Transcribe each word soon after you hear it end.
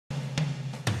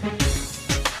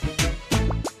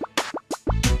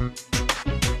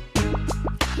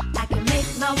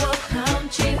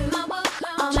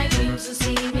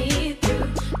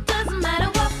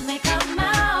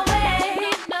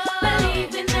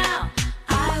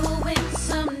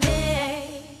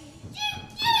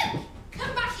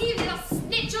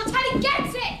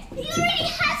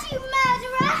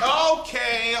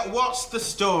the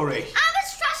story?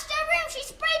 Amber's trashed her room. She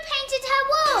spray painted her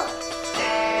walls.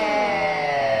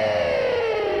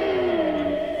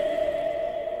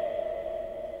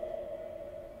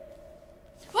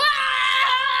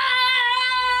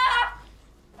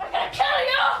 I'm gonna kill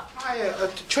you! Hi,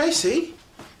 Tracy.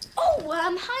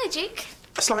 Oh, hi, Duke.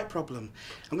 A slight problem.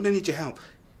 I'm going to need your help.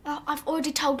 I've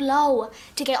already told Lowell.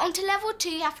 To get onto level 2,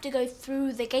 you have to go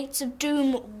through the gates of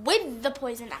doom with the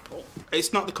poisoned apple.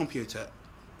 It's not the computer.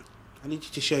 I need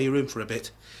you to share your room for a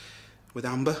bit with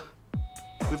Amber.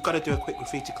 We've got to do a quick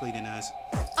graffiti cleaning hers.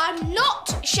 I'm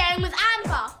not sharing with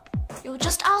Amber. You're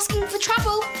just asking for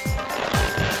trouble.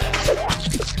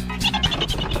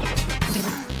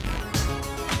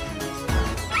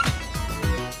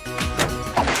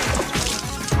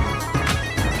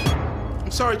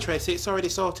 I'm sorry, Tracy. It's already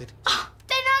sorted.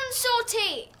 Then unsort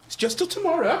it. It's just till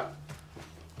tomorrow.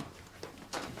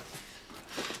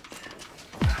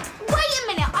 Wait a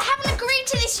minute. I haven't agreed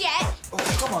to this yet. Oh,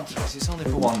 come on, Tracy. It's only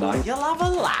for one night. You'll have a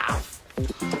laugh.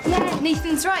 Yeah,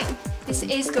 Nathan's right. This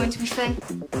is going to be fun.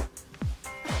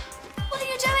 What are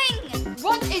you doing?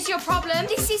 What is your problem?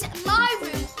 This is my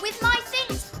room with my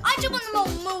things. I don't want them all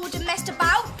mauled and messed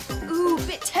about. Ooh, a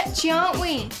bit touchy, aren't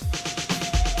we?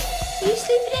 Are you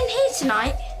sleeping in here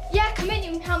tonight? Yeah, come in.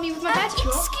 You can help me with my bed.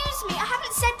 Excuse me, I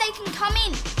haven't said they can come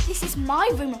in. This is my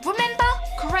room, remember?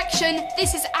 Correction,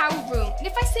 this is our room. And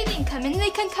if I say they can come in,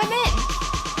 they can come in.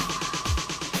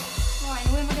 Right,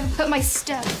 where am I going to put my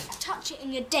stuff? Touch it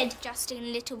and you're dead,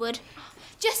 Justine Littlewood.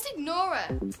 Just ignore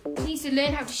her. She needs to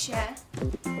learn how to share.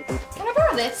 Can I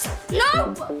borrow this?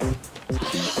 No!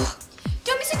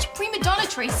 Don't be such a prima donna,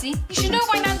 Tracy. You should know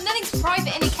by now nothing's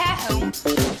private in a care home.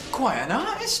 Quite an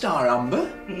artist, our Amber.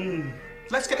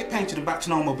 Let's get it painted and back to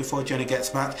normal before Jenny gets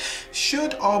back.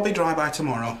 Should all be dry by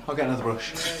tomorrow. I'll get another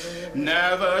brush.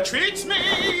 Never treats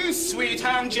me sweet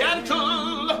and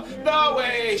gentle the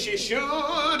way she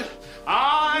should.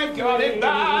 I've got it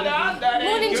bad and that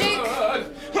Morning, ain't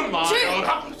good. My old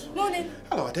house. Morning.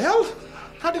 Hello, Adele.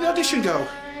 How did the audition go?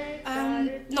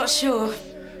 Not sure.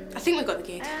 I think we got the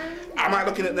gig. Am I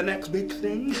looking at the next big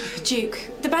thing? Duke,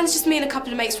 the band's just me and a couple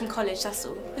of mates from college, that's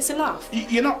all. It's a laugh.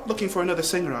 You're not looking for another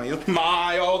singer, are you?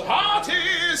 My old heart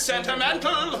is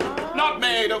sentimental, not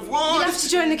made of wood. You'll have to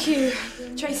join the queue.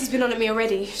 Tracy's been on at me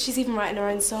already. She's even writing her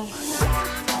own song.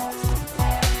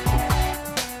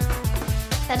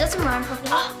 That doesn't rhyme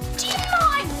properly. Oh, do you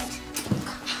mind?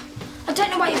 I don't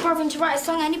know why you're bothering to write a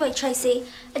song anyway, Tracy.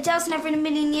 Adele's never in a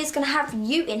million years going to have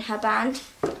you in her band.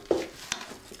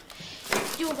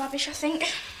 You're rubbish, I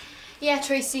think. Yeah,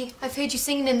 Tracy, I've heard you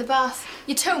singing in the bath.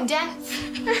 You're tone deaf.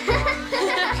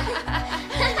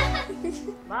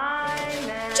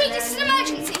 Duke, this is an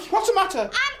emergency. What's the matter?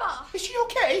 Amber! Is she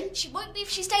okay? She won't be if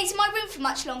she stays in my room for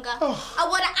much longer. Oh. I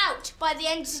want her out by the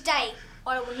end of today,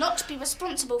 or I will not be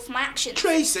responsible for my actions.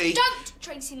 Tracy! Don't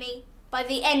Tracy me by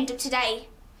the end of today.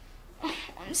 Oh,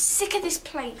 I'm sick of this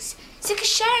place. Sick of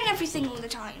sharing everything all the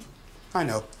time. I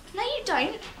know. No, you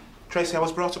don't. Tracy, I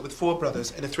was brought up with 4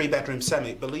 brothers in a 3-bedroom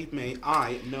semi. Believe me,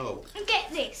 I know. And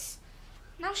get this.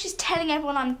 Now she's telling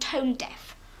everyone I'm tone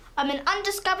deaf. I'm an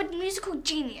undiscovered musical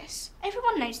genius.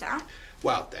 Everyone knows that.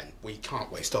 Well, then, we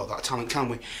can't waste all that talent, can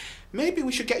we? Maybe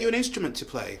we should get you an instrument to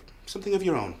play. Something of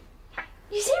your own.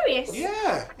 You serious?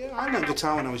 Yeah, I learned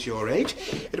guitar when I was your age.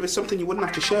 It'd be something you wouldn't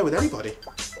have to share with anybody.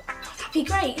 That'd be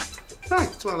great.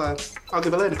 Right, well, I'll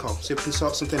give Elaine a call, see if we can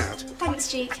sort something out. Thanks,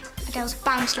 Duke. Adele's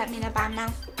bound to let me in her band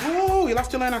now. Oh, you'll have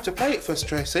to learn how to play it first,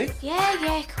 Tracy.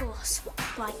 Yeah, of course.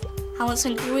 Right, I want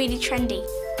something really trendy,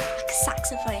 like a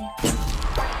saxophone.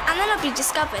 And then I'll be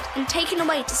discovered and taken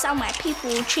away to somewhere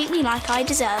people will treat me like I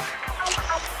deserve.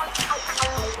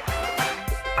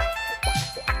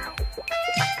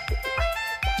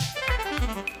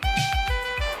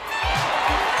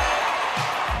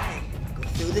 Go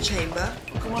through the chamber.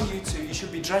 Come on, you two. You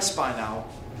should be dressed by now.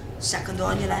 Second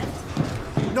door on your left.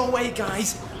 No way,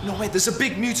 guys. No way. There's a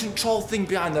big mutant troll thing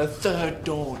behind the 3rd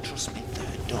door. Trust me,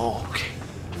 3rd door. Okay.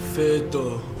 3rd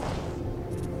door.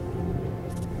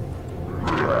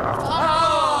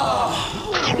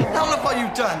 Now look what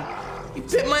you've done. You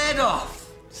bit my head off.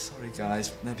 Sorry,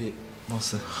 guys. Maybe it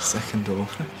was the 2nd door.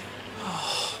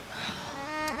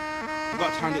 I've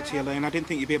got to hand it to you, Elaine. I didn't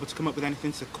think you'd be able to come up with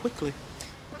anything so quickly.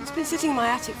 It's been sitting in my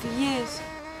attic for years.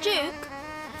 Duke,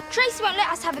 Tracy won't let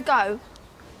us have a go.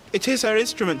 It is her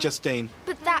instrument, Justine.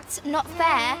 But that's not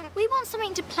fair. We want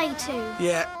something to play to.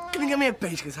 Yeah, can you get me a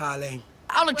bass guitar, Lane?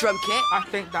 I'll a drum kit. I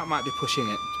think that might be pushing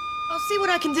it. I'll see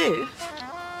what I can do.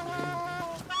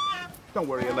 Don't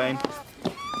worry, Elaine.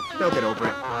 They'll get over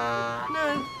it.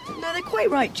 No, they're quite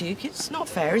right, Duke. It's not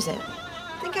fair, is it?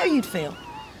 Think how you'd feel.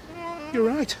 You're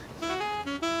right.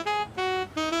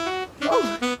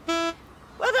 Oh,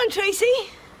 well done, Tracy.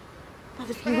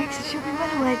 Another few weeks and she'll be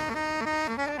well away.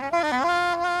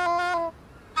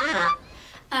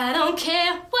 I don't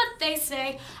care what they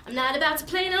say. I'm not about to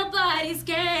play nobody's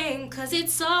game, 'cause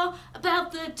it's all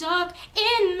about the dog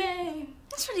in me.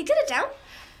 That's really good, Adele.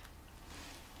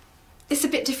 It's a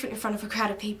bit different in front of a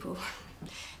crowd of people.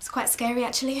 It's quite scary,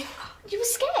 actually. You were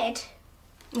scared?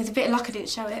 With a bit of luck, I didn't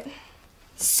show it.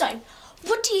 So,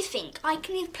 what do you think? I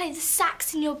can either play the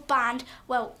sax in your band,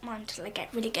 well, mine until I get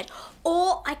really good,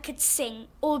 or I could sing,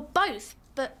 or both,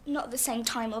 but not at the same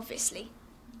time, obviously.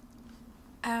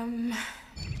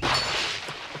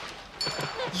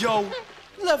 Yo,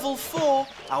 level 4.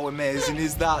 How amazing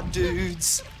is that,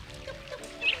 dudes?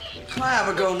 Can I have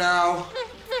a go now?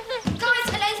 Guys,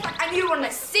 Elaine's back, and you want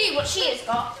to see what she has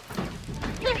got.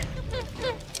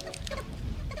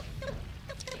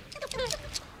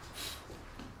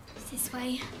 This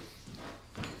way.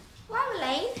 Wow,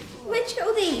 Elaine, where'd you get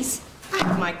all these? I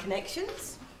have my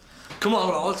connections. Come on,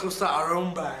 Laura, let's go start our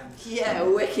own band. Yeah,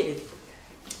 wicked.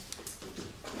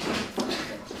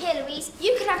 Here, Louise,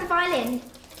 you can have the violin.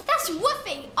 That's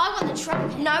woofy. I want the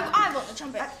trumpet. No, I want the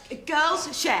trumpet. Girls,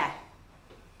 share.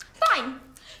 Fine.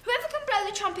 Whoever can blow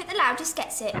the trumpet the loudest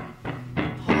gets it.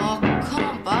 Oh, come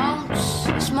on, Bounce.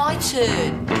 It's my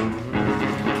turn.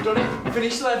 Done it.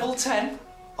 Finished level 10.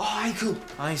 Oh, cool.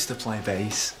 I used to play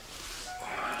bass.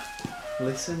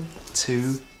 Listen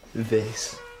to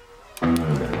this.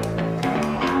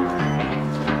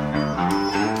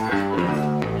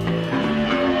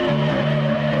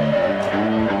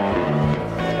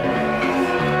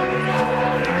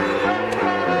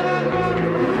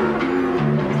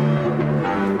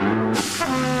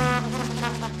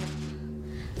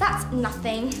 That's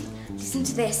nothing. Listen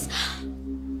to this.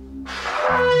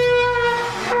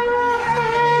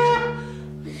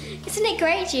 Isn't it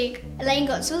great, Duke? Elaine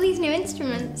got us all these new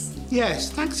instruments. Yes,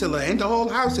 thanks, Elaine. The whole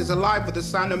house is alive with the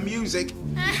sound of music.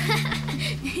 Amber!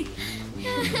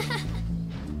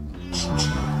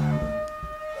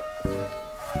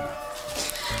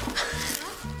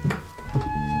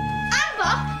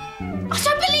 I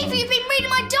don't believe you've been reading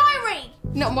my diary!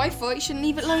 Not my fault. You shouldn't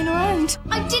leave it lying around.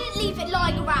 I didn't leave it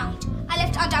lying around. I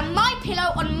left it under my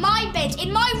pillow on my bed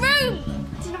in my room.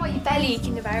 I don't know what you're belly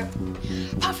aching about.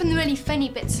 Apart from the really funny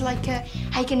bits like how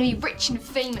you're going to be rich and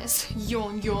famous,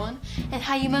 yawn, yawn, and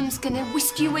how your mum's going to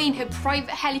whisk you away in her private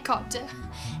helicopter.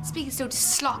 Speaking so to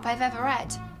slop I've ever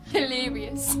read.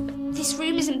 Hilarious. This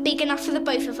room isn't big enough for the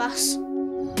both of us.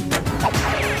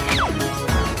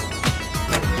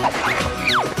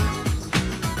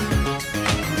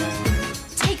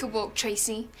 Take a walk,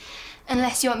 Tracy.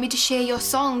 Unless you want me to share your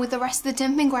song with the rest of the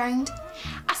dumping ground.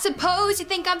 I suppose you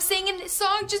think I'm singing this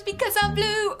song just because I'm blue.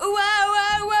 Ooh, oh,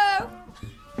 oh, oh.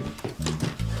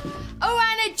 Oh,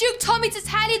 and Duke told me to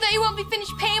tell you that he won't be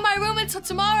finished paying my room until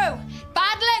tomorrow.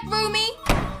 Bad luck, roomie.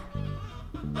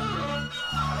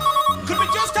 Could we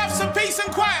just have some peace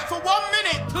and quiet for 1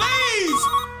 minute, please?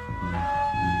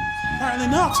 Apparently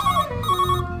not.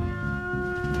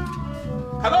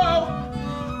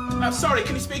 Hello? Sorry,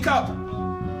 can you speak up?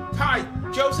 Hi,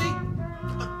 Josie?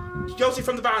 Josie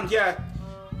from the band, yeah.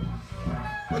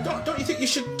 Well, don't you think you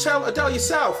should tell Adele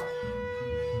yourself?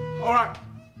 All right.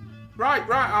 Right,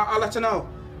 I'll let her know.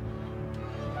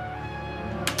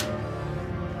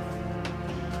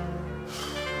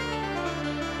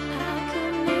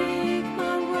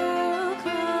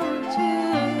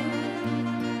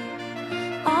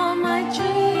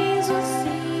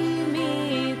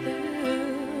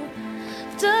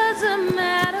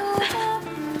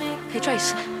 Hey,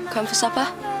 Trace, come for supper?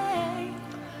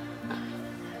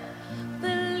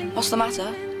 What's the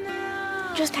matter?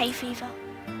 Just hay fever.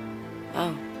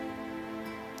 Oh.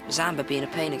 Is Amber being a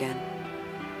pain again?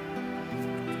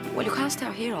 Well, you can't stay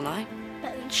out here all night.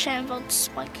 Better than sharing Rod's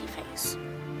spiky face.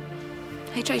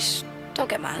 Hey, Trace, don't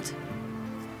get mad.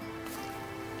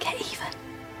 Get even.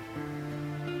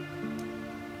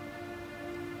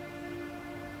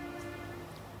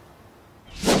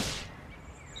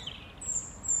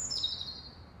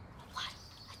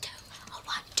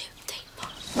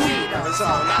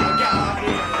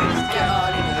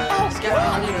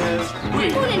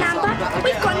 Morning, Amber.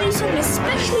 We've got a new song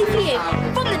especially for you.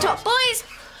 From the top, boys.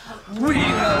 We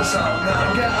know song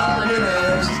now, get on your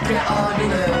nerves, get on your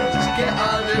nerves, get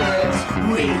on your nerves.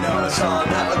 We know a song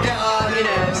now, get on your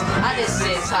nerves, and this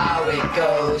is how it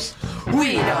goes.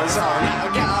 We know a song now,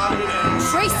 get on your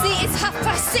nerves. Tracy, it's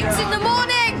 6:30 in the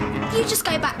morning. You just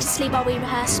go back to sleep while we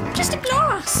rehearse. Just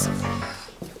ignore us.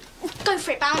 Go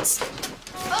for it, Bounce.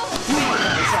 We know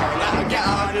a song now, get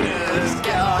on your nerves,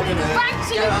 get on your nerves. Back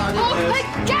to you,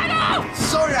 Get get out!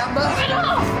 Sorry, Amber. Get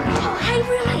off! Oh, hey,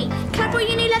 really? Can I borrow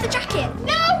your new leather jacket?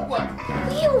 No!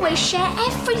 We always share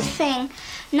everything.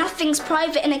 Nothing's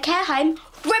private in a care home.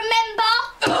 Remember?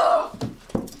 Ugh.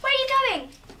 Where are you going?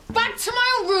 Back to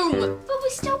my own room. But we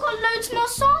still got loads more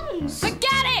songs.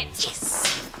 Forget it!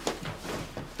 Yes.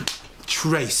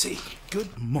 Tracy,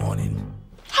 good morning.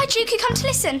 Hi, Duke, you come to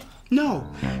listen? No,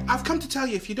 I've come to tell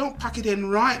you if you don't pack it in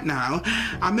right now,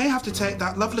 I may have to take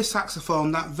that lovely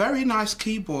saxophone, that very nice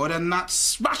keyboard and that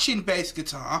smashing bass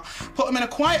guitar, put them in a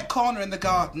quiet corner in the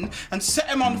garden and set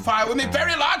them on fire with my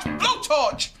very large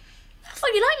blowtorch. I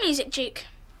thought you liked music, Duke.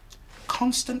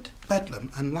 Constant bedlam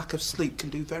and lack of sleep can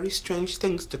do very strange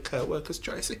things to care workers,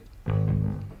 Tracy.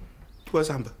 Where's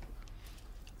Amber?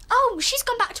 Oh, she's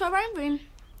gone back to her own room.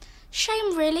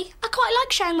 Shame, really. I quite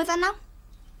like sharing with her now.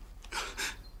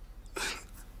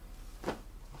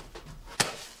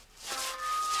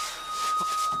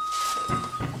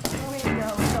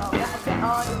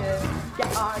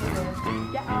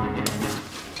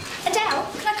 Adele,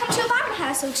 can I come to your band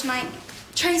rehearsal tonight?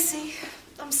 Tracy,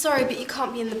 I'm sorry, but you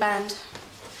can't be in the band.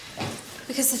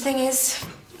 Because the thing is,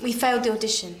 we failed the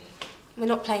audition. We're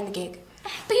not playing the gig.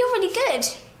 But you're really good.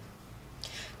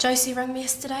 Josie rang me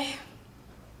yesterday.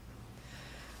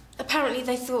 Apparently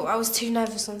they thought I was too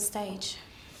nervous on stage.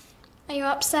 Are you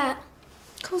upset?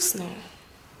 Of course not.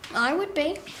 I would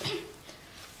be.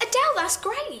 Adele, that's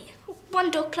great.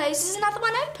 One door closes, another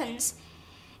one opens.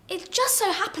 It just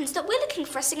so happens that we're looking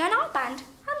for a singer in our band,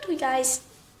 aren't we, guys?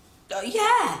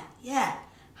 Yeah.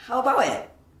 How about it?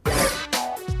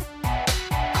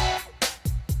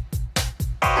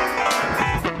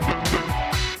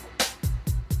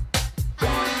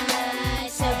 I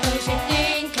suppose you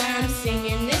think I'm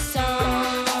singing this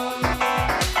song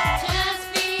just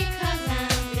because I'm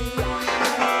blue,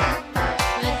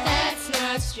 but that's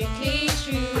not strictly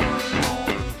true,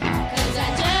 'cause I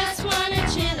just wanna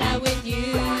chill out with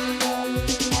you.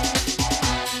 'Cause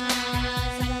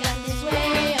I got this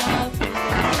way of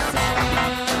feeling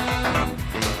sound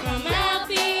from out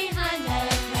behind the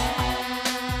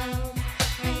crowd,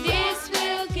 and this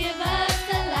will give us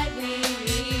the light we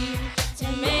need to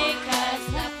make us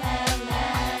laugh out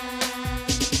loud.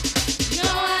 No,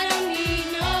 I don't need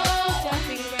no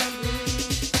dumping ground blues.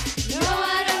 No,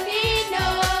 I don't need no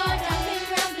dumping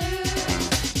ground blues.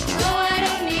 No, I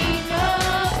don't need no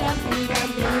dumping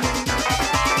ground blues.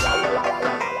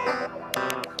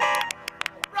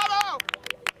 Bravo!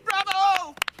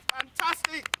 Bravo!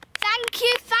 Fantastic! Thank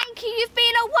you, thank you. You've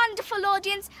been a wonderful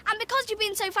audience, and because you've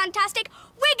been so fantastic,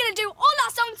 we're going to do all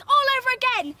our songs all over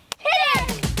again. Hit it!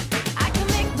 I can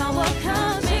make my work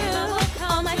come true.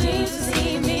 All my dreams will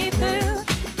see me through,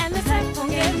 and the sex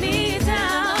won't get me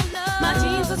down. My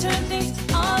dreams will turn things